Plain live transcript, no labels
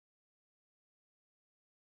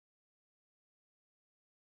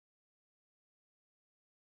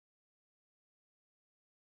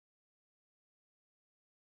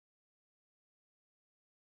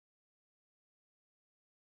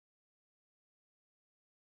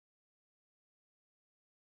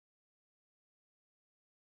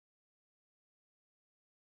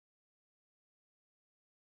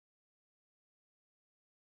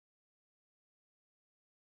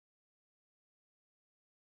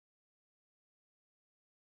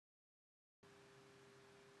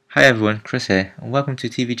Hi everyone, Chris here, and welcome to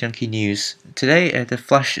TV Junkie News. Today, the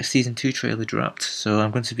Flash Season 2 trailer dropped, so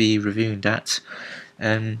I'm going to be reviewing that.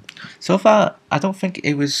 So far, I don't think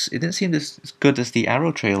it didn't seem as good as the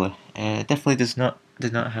Arrow trailer. Definitely did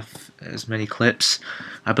not have as many clips.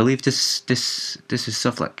 I believe this is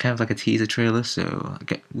stuff like kind of like a teaser trailer, so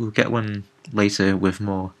we'll get one later with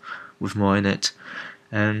more in it.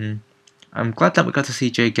 I'm glad that we got to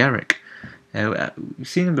see Jay Garrick. We've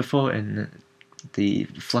seen him before in the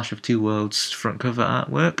Flash of Two Worlds front cover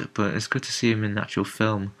artwork, but it's good to see him in actual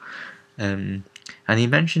film. And he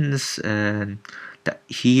mentions that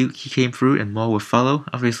he came through and more will follow.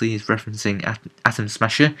 Obviously, he's referencing Atom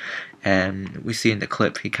Smasher. We see in the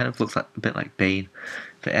clip he kind of looks like a bit like Bane,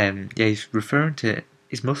 but yeah,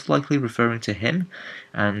 he's most likely referring to him.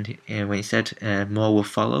 And when he said more will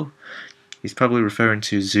follow, he's probably referring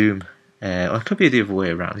to Zoom. Or it could be the other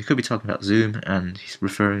way around. He could be talking about Zoom, and he's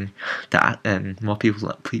referring that more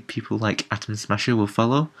people like Atom Smasher will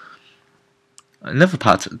follow. Another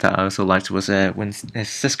part that I also liked was when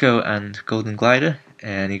Cisco and Golden Glider,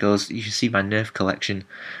 and he goes, "You should see my Nerf collection."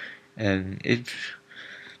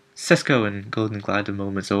 Cisco and Golden Glider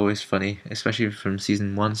moments are always funny, especially from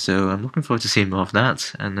season 1. So I'm looking forward to seeing more of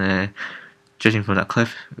that. And judging from that clip,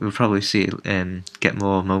 we'll probably see get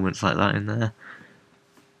more moments like that in there.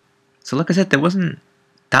 So like I said, there wasn't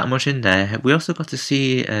that much in there. We also got to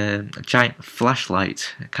see a giant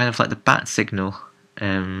flashlight, kind of like the bat signal.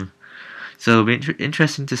 So it'll be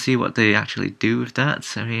interesting to see what they actually do with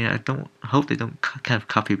that. I mean, I hope they don't kind of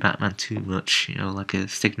copy Batman too much. You know, like a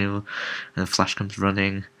signal and the Flash comes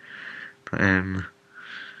running. But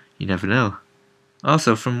you never know.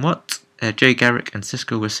 Also, from what Jay Garrick and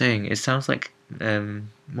Cisco were saying, it sounds like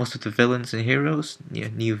most of the villains and heroes,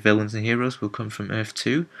 new villains and heroes, will come from Earth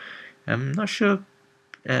 2. I'm not sure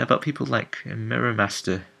about people like Mirror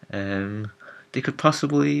Master. They could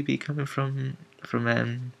possibly be coming from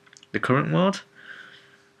the current world.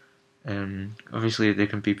 Obviously, there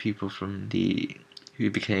can be people from who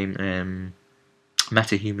became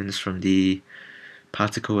metahumans from the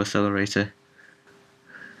particle accelerator.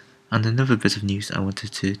 And another bit of news I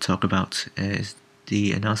wanted to talk about is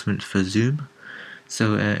the announcement for Zoom.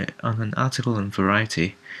 So on an article in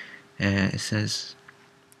Variety, it says,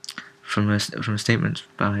 from a statement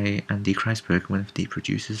by Andy Kreisberg, one of the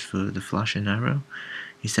producers for The Flash and Arrow,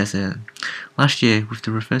 he says, "Last year, with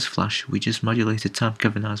the Reverse Flash, we just modulated Tom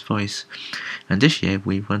Cavanagh's voice, and this year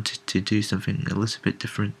we wanted to do something a little bit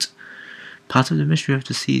different. Part of the mystery of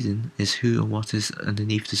the season is who and what is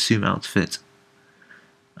underneath the Zoom outfit,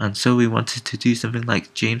 and so we wanted to do something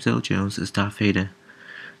like James Earl Jones as Darth Vader,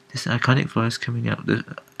 this iconic voice coming out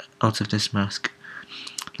of this mask.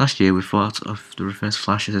 Last year we thought of the Reverse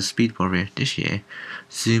Flash as a speed warrior. This year,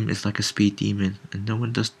 Zoom is like a speed demon, and no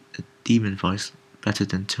one does a demon voice better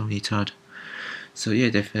than Tony Todd." So yeah,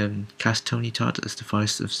 they've cast Tony Todd as the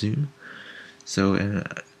voice of Zoom. So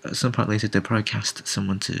at some point later, they'll probably cast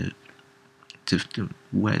someone to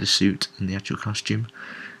wear the suit and the actual costume.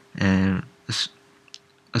 As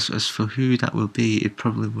for who that will be, it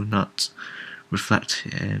probably will not reflect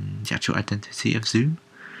the actual identity of Zoom.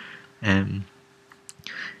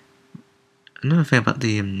 Another thing about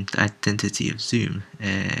the identity of Zoom,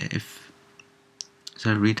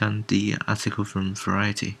 so I read on the article from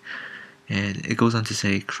Variety, and it goes on to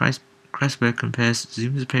say, Kreisberg compares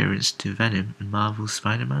Zoom's appearance to Venom in Marvel's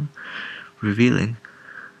Spider-Man, revealing,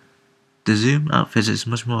 "The Zoom outfit is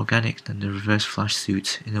much more organic than the Reverse Flash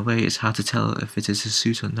suit. In a way, it's hard to tell if it is a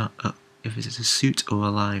suit or not. If it is a suit or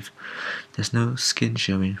alive. There's no skin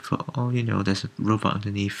showing. For all you know, there's a robot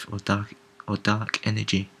underneath or dark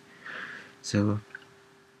energy." So,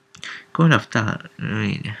 going off that, I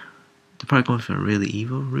mean, they're probably going for a really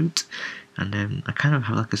evil route, and I kind of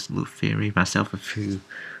have like a little theory myself of who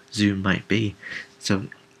Zoom might be. So,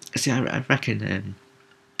 see, I reckon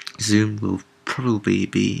Zoom will probably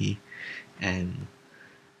be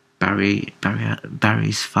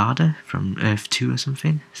Barry's father from Earth 2 or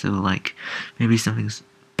something. So like maybe something's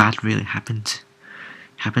bad really happened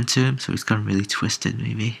to him, so he's gone really twisted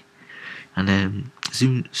maybe. And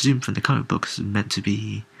Zoom from the comic books is meant to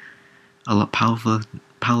be a lot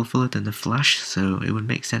powerfuler than the Flash, so it would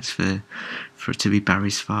make sense for it to be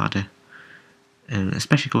Barry's father,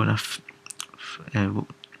 especially going off what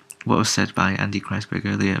was said by Andy Kreisberg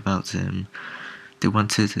earlier about they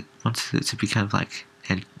wanted it to be kind of like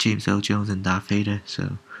James Earl Jones and Darth Vader.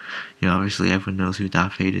 So obviously everyone knows who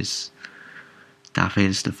Darth Vader's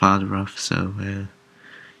the father of. So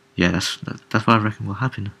yeah, that's what I reckon will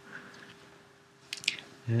happen.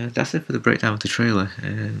 That's it for the breakdown of the trailer.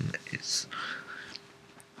 It's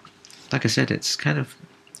like I said, it's kind of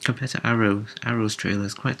compared to Arrow's trailer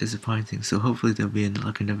is quite disappointing. So hopefully there'll be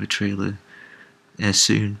another trailer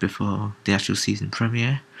soon before the actual season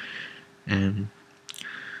premiere. And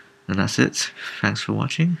that's it. Thanks for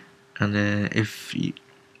watching. And if you've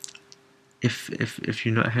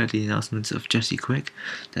not heard the announcements of Jesse Quick,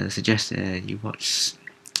 then I suggest you watch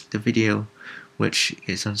the video which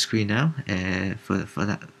is on screen now for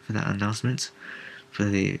that announcement for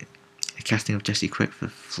the casting of Jesse Quick for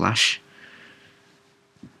Flash.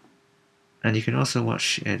 And you can also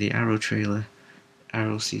watch the Arrow trailer,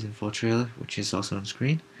 Arrow Season 4 trailer, which is also on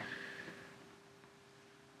screen.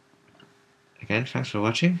 Again, thanks for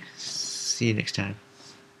watching. See you next time.